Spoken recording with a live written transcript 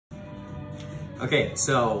Okay,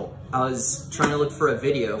 so I was trying to look for a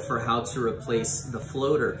video for how to replace the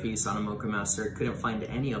floater piece on a Moccamaster. Couldn't find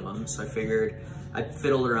any of them, so I figured I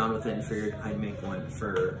fiddled around with it and figured I'd make one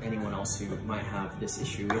for anyone else who might have this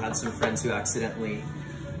issue. We had some friends who accidentally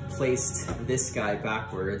placed this guy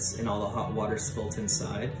backwards and all the hot water spilt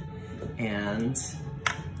inside and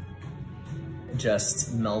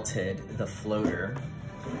just melted the floater.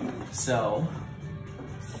 So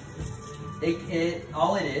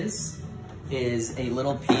all it is a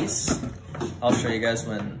little piece. I'll show you guys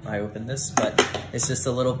when I open this, but it's just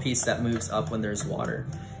a little piece that moves up when there's water.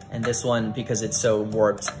 And this one, because it's so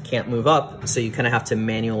warped, can't move up, so you kind of have to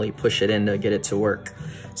manually push it in to get it to work.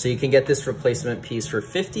 So you can get this replacement piece for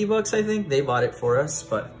 50 bucks, I think. They bought it for us,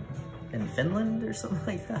 but in Finland or something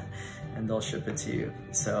like that, and they'll ship it to you.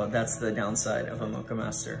 So that's the downside of a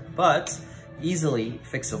Moccamaster, but easily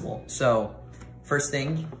fixable. So first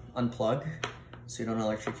thing, unplug so you don't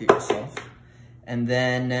electrocute yourself. And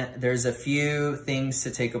then there's a few things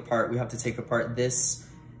to take apart. We have to take apart this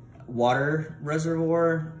water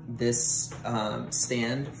reservoir, this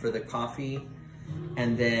stand for the coffee,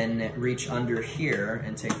 and then reach under here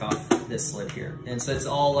and take off this lid here. And so it's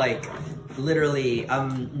all like, literally,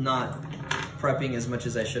 I'm not prepping as much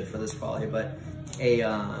as I should for this probably, but a,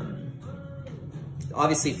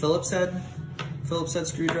 obviously Phillips head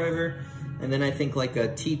screwdriver, and then I think like a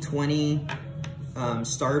T20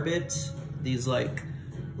 star bit, these like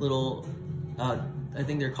little, I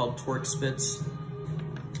think they're called torque spits.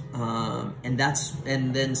 And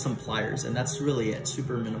then some pliers, and that's really it,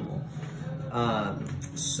 super minimal.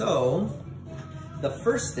 So the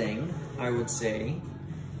first thing I would say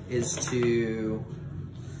is to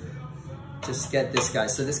just get this guy.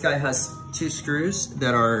 So this guy has two screws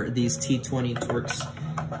that are these T20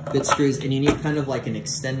 Torx bit screws, and you need kind of like an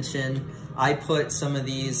extension. I put some of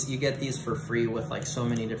these, you get these for free with like so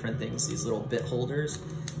many different things, these little bit holders.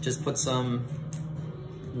 Just put some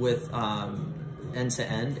with end to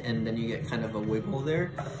end, and then you get kind of a wiggle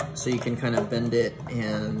there, so you can kind of bend it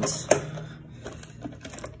and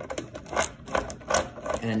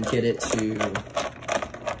get it to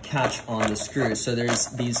catch on the screw. So there's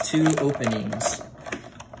these two openings.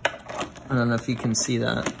 I don't know if you can see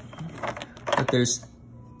that, but there's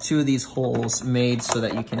two of these holes made so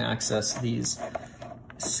that you can access these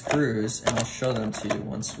screws, and I'll show them to you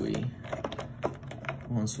once we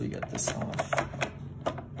get this off.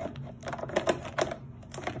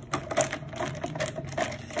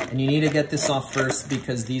 And you need to get this off first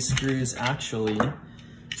because these screws actually,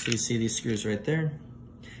 so you see these screws right there?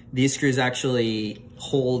 These screws actually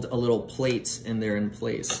hold a little plate and they're in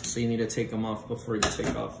place. So you need to take them off before you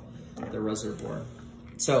take off the reservoir.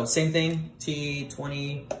 So same thing,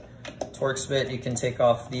 T20 Torx bit, you can take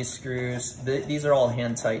off these screws. These are all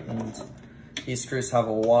hand tightened. These screws have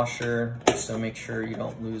a washer, so make sure you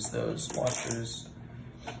don't lose those washers.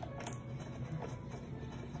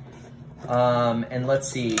 And let's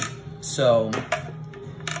see, so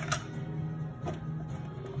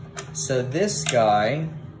this guy,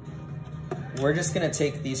 we're just gonna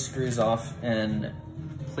take these screws off and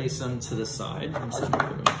place them to the side. I'm just gonna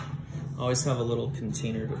put them, always have a little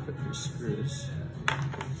container to put your screws.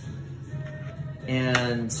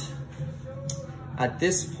 And at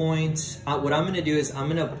this point, what I'm gonna do is I'm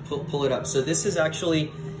gonna pull it up. So this is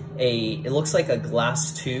actually it looks like a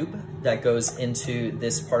glass tube that goes into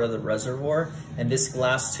this part of the reservoir, and this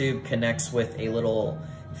glass tube connects with a little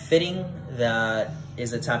fitting that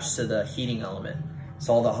is attached to the heating element.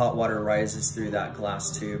 So all the hot water rises through that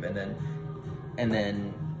glass tube and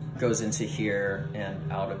then goes into here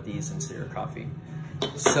and out of these into your coffee.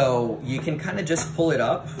 So you can kind of just pull it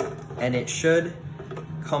up and it should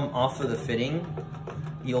come off of the fitting.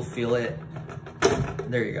 You'll feel it,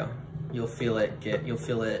 there you go. You'll feel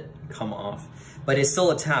it come off, but it's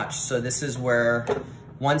still attached. So this is where,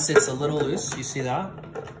 once it's a little loose, you see that?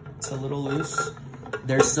 It's a little loose.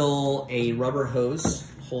 There's still a rubber hose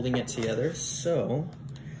holding it together. So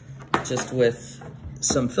just with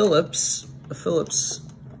some a Phillips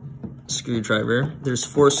screwdriver, there's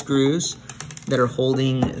 4 screws that are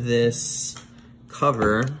holding this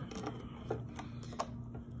cover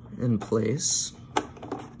in place.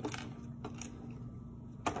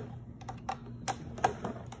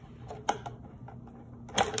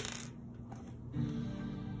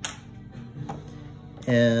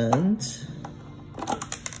 And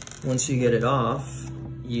once you get it off,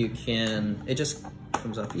 it just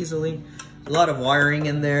comes off easily. A lot of wiring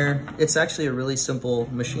in there. It's actually a really simple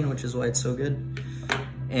machine, which is why it's so good.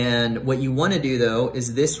 And what you want to do though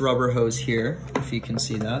is this rubber hose here, if you can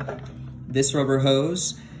see that. This rubber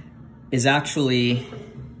hose is actually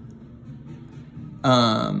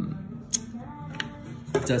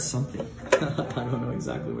does something. I don't know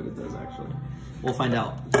exactly what it does actually. We'll find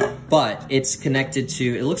out. But it's connected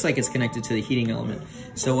to, it looks like it's connected to the heating element.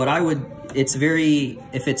 So what I would, it's very,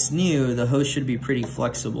 if it's new, the hose should be pretty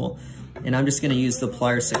flexible. And I'm just gonna use the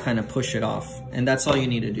pliers to kind of push it off. And that's all you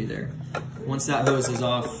need to do there. Once that hose is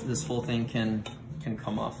off, this whole thing can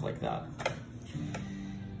come off like that.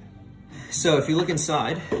 So if you look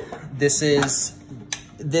inside, this is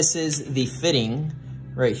the fitting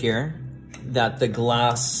right here that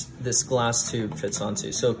this glass tube fits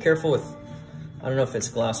onto. So careful with, I don't know if it's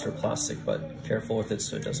glass or plastic, but careful with it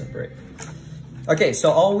so it doesn't break. Okay,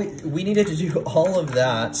 so we needed to do all of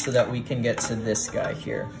that so that we can get to this guy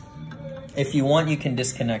here. If you want, you can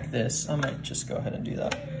disconnect this. I might just go ahead and do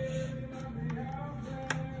that.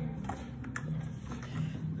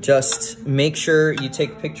 Just make sure you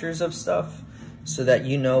take pictures of stuff so that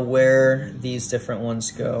you know where these different ones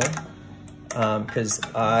go. Because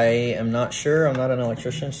I am not sure, I'm not an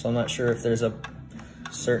electrician, so I'm not sure if there's a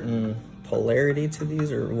certain polarity to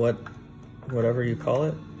these or whatever you call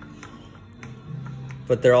it.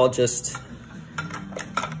 But they're all just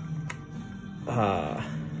what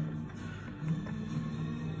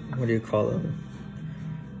do you call them?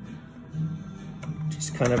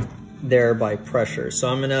 Just kind of there by pressure. So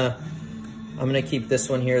I'm gonna keep this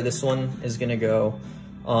one here. This one is gonna go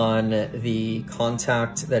on the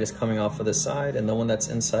contact that is coming off of the side, and the one that's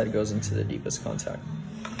inside goes into the deepest contact.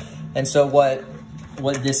 And so what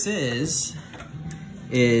this is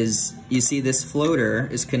you see this floater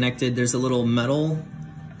is connected. There's a little metal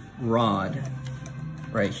rod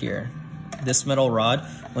right here. This metal rod,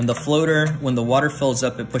 when the water fills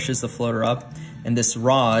up, it pushes the floater up, and this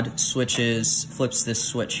rod flips this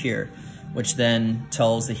switch here, which then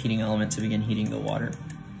tells the heating element to begin heating the water.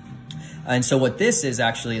 And so what this is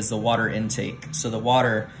actually is the water intake. So the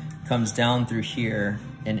water comes down through here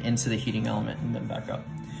and into the heating element and then back up.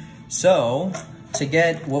 So to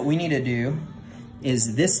get, what we need to do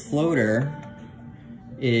is this floater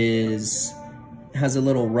has a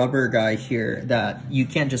little rubber guy here that you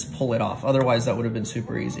can't just pull it off. Otherwise that would have been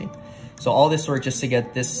super easy. So all this work just to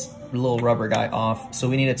get this little rubber guy off. So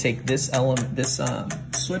we need to take this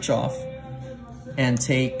switch off and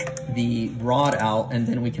take the rod out, and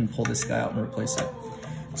then we can pull this guy out and replace it.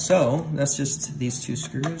 So that's just these two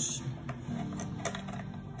screws.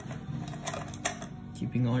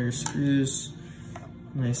 Keeping all your screws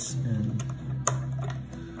nice and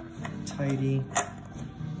tidy.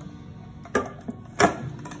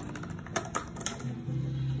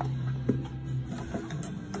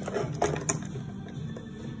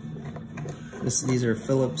 These are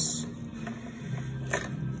Phillips,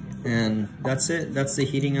 and that's it. That's the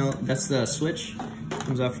heating out. That's the switch.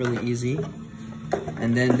 Comes off really easy.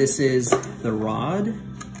 And then this is the rod.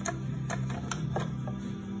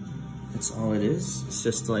 That's all it is. It's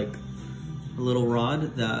just like a little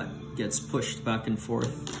rod that gets pushed back and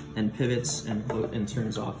forth and pivots and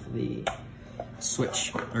turns off the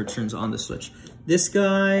switch, or turns on the switch. This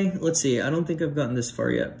guy, let's see, I don't think I've gotten this far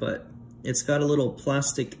yet, but it's got a little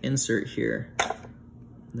plastic insert here.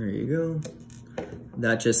 There you go.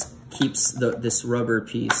 That just keeps this rubber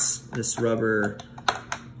piece, this rubber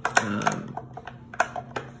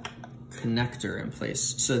connector in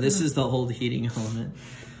place. So this is the old heating element,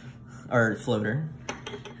 or floater,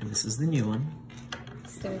 and this is the new one.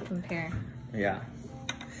 So we compare. Yeah.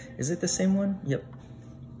 Is it the same one? Yep.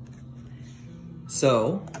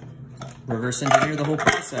 So reverse engineer the whole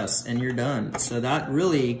process and you're done. So that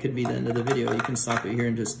really could be the end of the video. You can stop it here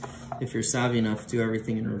and just, if you're savvy enough, do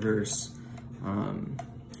everything in reverse.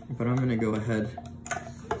 But I'm gonna go ahead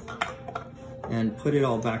and put it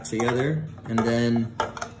all back together, and then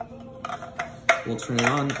we'll turn it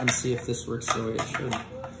on and see if this works the way it should.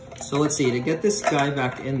 So let's see, to get this guy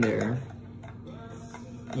back in there,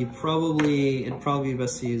 it'd probably be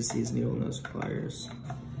best to use these needle nose pliers.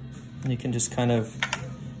 And you can just kind of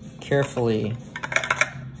carefully,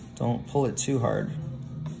 don't pull it too hard,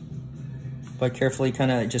 but carefully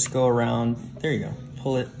kind of just go around. There you go,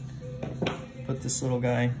 pull it, put this little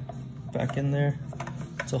guy back in there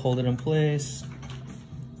to hold it in place.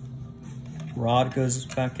 Rod goes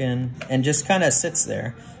back in and just kind of sits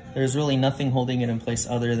there. There's really nothing holding it in place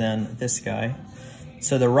other than this guy.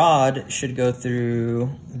 So the rod should go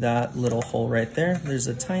through that little hole right there. There's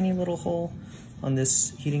a tiny little hole on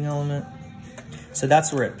this heating element. So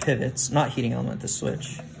that's where it pivots, not heating element, the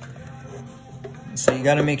switch. So you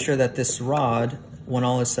gotta make sure that this rod, when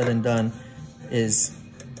all is said and done, is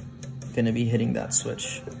gonna be hitting that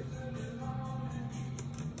switch.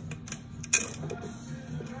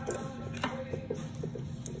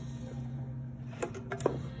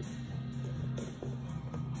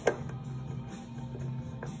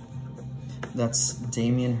 That's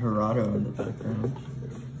Damien Hirado in the background.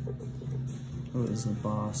 Who is the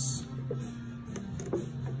boss?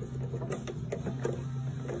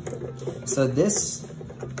 So this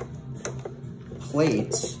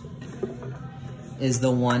plate is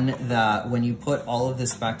the one that when you put all of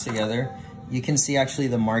this back together, you can see actually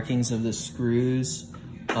the markings of the screws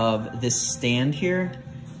of this stand here.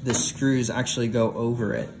 The screws actually go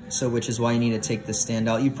over it. So which is why you need to take the stand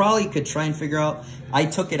out. You probably could try and figure out, I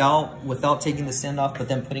took it out without taking the stand off, but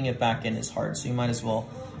then putting it back in is hard. So you might as well,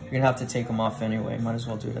 you're gonna have to take them off anyway. Might as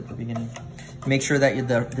well do it at the beginning. Make sure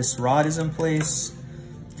that this rod is in place.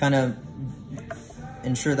 Kind of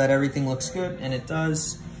ensure that everything looks good, and it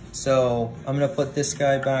does. So I'm gonna put this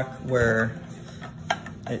guy back where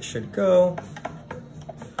it should go.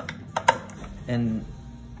 And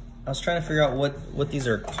I was trying to figure out what these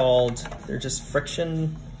are called. They're just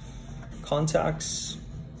friction contacts.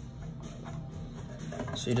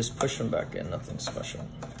 So you just push them back in, nothing special.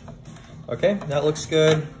 Okay, that looks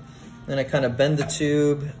good. Then I kind of bend the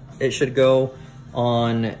tube. It should go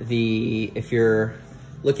on the, if you're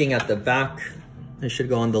looking at the back, it should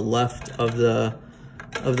go on the left of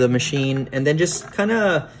the machine. And then just kind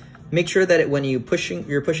of make sure that when you're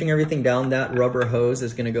pushing everything down, that rubber hose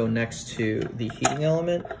is gonna go next to the heating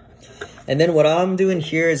element. And then what I'm doing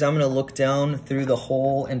here is I'm gonna look down through the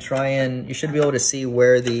hole and try and, you should be able to see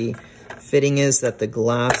where the fitting is that the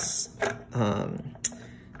glass,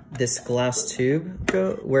 this glass tube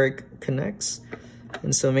where it connects.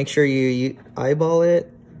 And so make sure you eyeball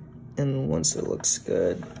it, and once it looks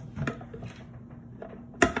good,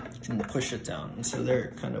 you can push it down. And so there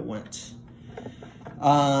it kind of went.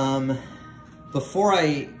 Before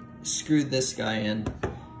I screw this guy in,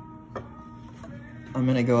 I'm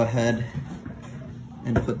gonna go ahead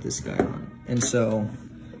and put this guy on. And so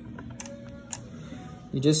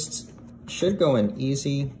you just should go in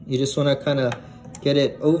easy. You just wanna kind of get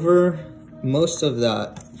it over most of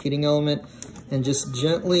that heating element and just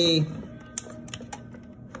gently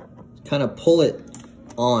kind of pull it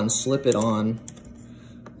on, slip it on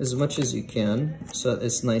as much as you can so that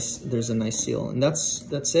it's nice, there's a nice seal. And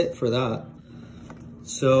that's it for that.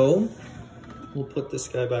 So we'll put this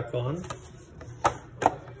guy back on.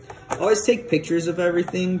 Always take pictures of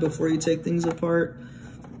everything before you take things apart,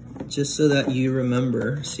 just so that you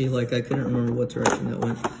remember. See, like I couldn't remember what direction that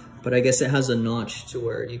went, but I guess it has a notch to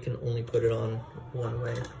where you can only put it on one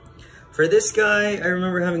way. For this guy, I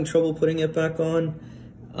remember having trouble putting it back on.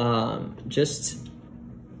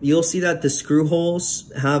 You'll see that the screw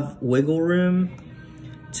holes have wiggle room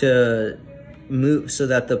to move so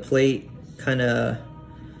that the plate kind of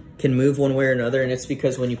can move one way or another. And it's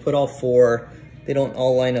because when you put all four, they don't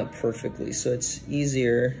all line up perfectly. So it's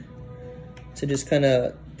easier to just kind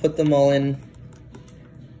of put them all in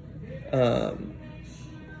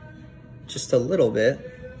just a little bit.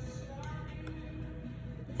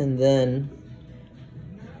 And then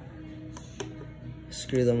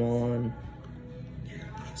screw them all on.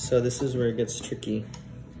 So this is where it gets tricky.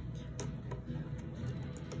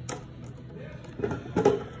 I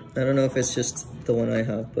don't know if it's just the one I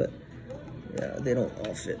have, but yeah, they don't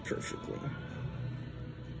all fit perfectly.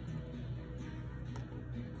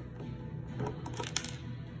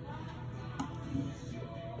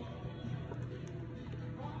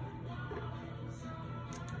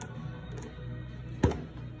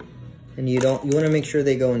 And you want to make sure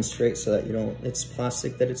they go in straight so that you don't, it's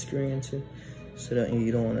plastic that it's screwing into, so that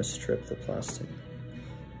you don't want to strip the plastic.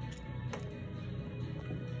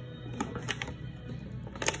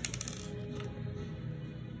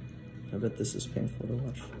 I bet this is painful to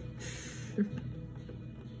watch.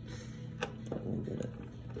 But we'll get it.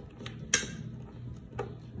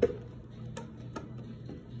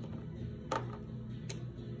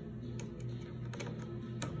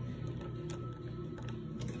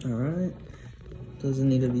 All right, doesn't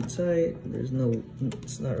need to be tight.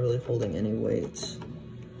 It's not really holding any weight.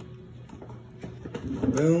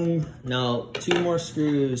 Boom. Now 2 more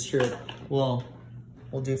screws here. Well,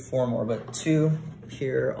 we'll do 4 more, but 2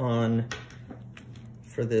 here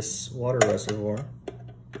for this water reservoir.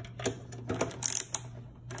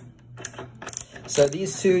 So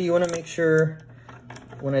these 2, you want to make sure,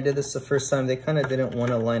 when I did this the first time, they kind of didn't want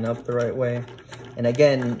to line up the right way. And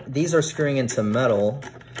again, these are screwing into metal.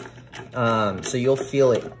 So you'll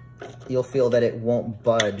feel it. You'll feel that it won't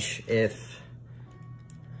budge if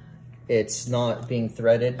it's not being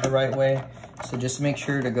threaded the right way. So just make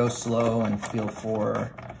sure to go slow and feel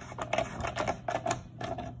for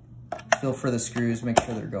the screws. Make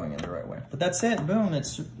sure they're going in the right way. But that's it. Boom.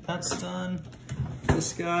 That's done.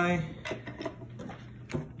 This guy.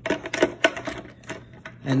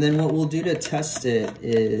 And then what we'll do to test it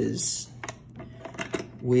is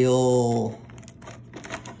we'll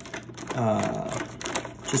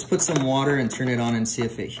just put some water and turn it on and see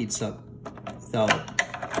if it heats up without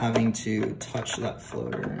having to touch that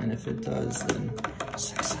floater. And if it does, then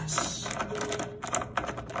success.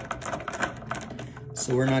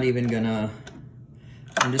 So we're not even gonna,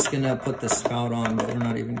 I'm just gonna put the spout on, but we're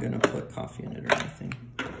not even gonna put coffee in it or anything.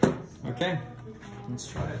 Okay, let's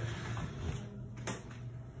try it.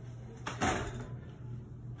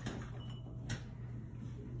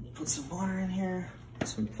 Put some water in here,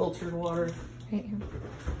 some filtered water. Right here.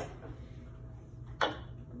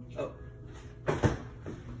 Oh.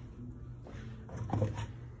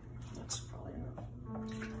 That's probably enough.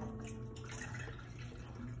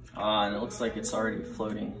 And it looks like it's already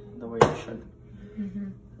floating the way it should. Mm-hmm.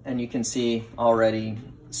 And you can see already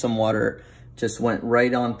some water just went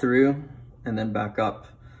right on through and then back up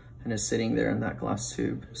and is sitting there in that glass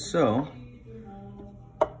tube. So,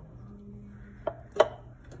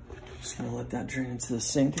 just gonna let that drain into the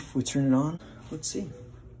sink if we turn it on. Let's see.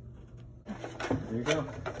 There you go.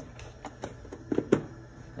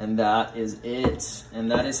 And that is it. And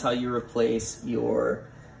that is how you replace your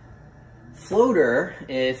floater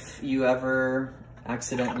if you ever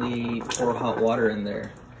accidentally pour hot water in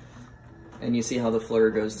there. And you see how the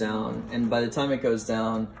floater goes down. And by the time it goes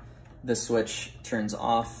down, the switch turns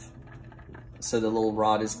off. So the little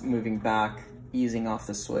rod is moving back, easing off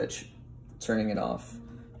the switch, turning it off,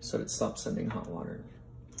 so it stops sending hot water.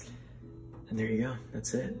 And there you go,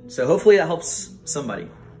 that's it. So hopefully that helps somebody.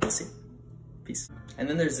 Let's see, peace. And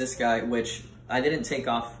then there's this guy, which I didn't take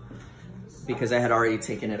off because I had already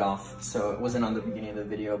taken it off, so it wasn't on the beginning of the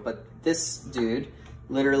video, but this dude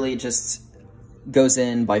literally just goes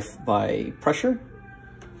in by pressure,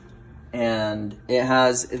 and it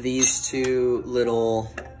has these two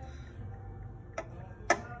little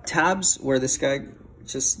tabs where this guy,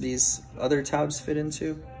 just these other tabs fit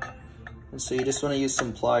into. And so you just want to use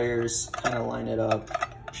some pliers, kind of line it up.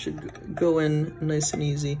 Should go in nice and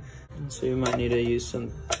easy. And so you might need to use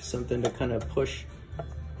something to kind of push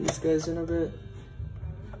these guys in a bit.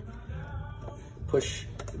 Push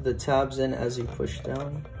the tabs in as you push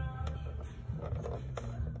down.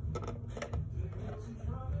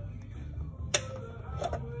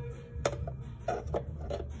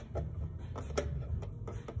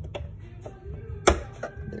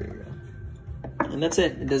 There you go. And that's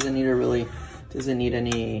it. It doesn't need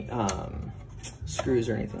any screws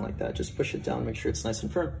or anything like that. Just push it down, make sure it's nice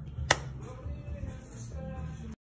and firm.